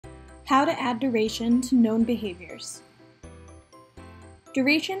How to add duration to known behaviors.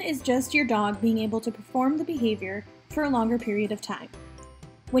 Duration is just your dog being able to perform the behavior for a longer period of time.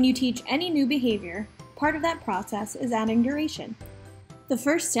 When you teach any new behavior, part of that process is adding duration. The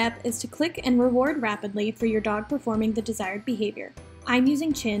first step is to click and reward rapidly for your dog performing the desired behavior. I'm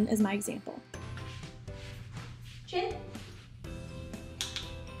using Chin as my example. Chin.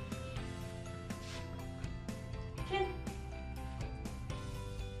 Chin.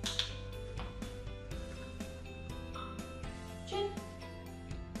 Chin.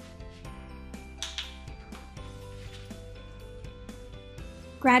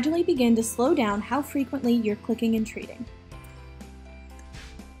 Gradually begin to slow down how frequently you're clicking and treating.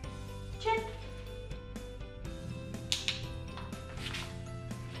 Chin.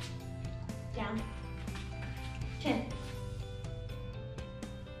 Down. Chin.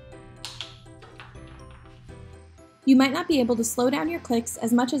 You might not be able to slow down your clicks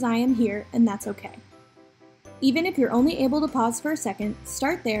as much as I am here, and that's okay. Even if you're only able to pause for a second,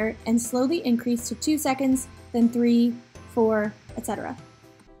 start there and slowly increase to 2 seconds, then 3, 4, etc.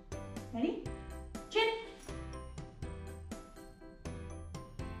 Ready? Chin.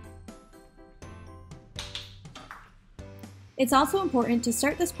 It's also important to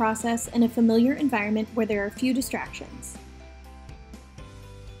start this process in a familiar environment where there are few distractions.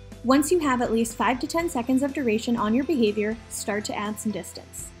 Once you have at least 5 to 10 seconds of duration on your behavior, start to add some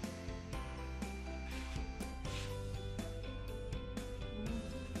distance.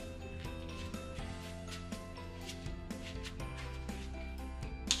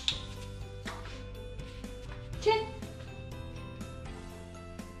 Chin.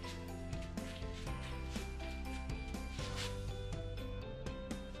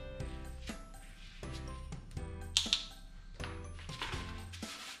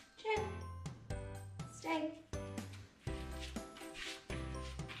 Chin. Stay.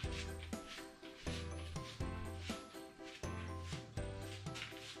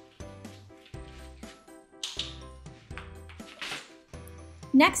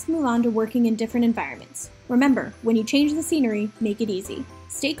 Next, move on to working in different environments. Remember, when you change the scenery, make it easy.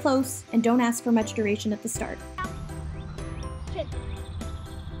 Stay close and don't ask for much duration at the start. Chin.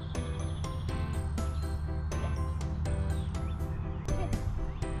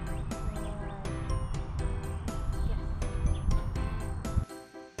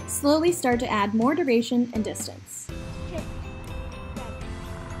 Slowly start to add more duration and distance.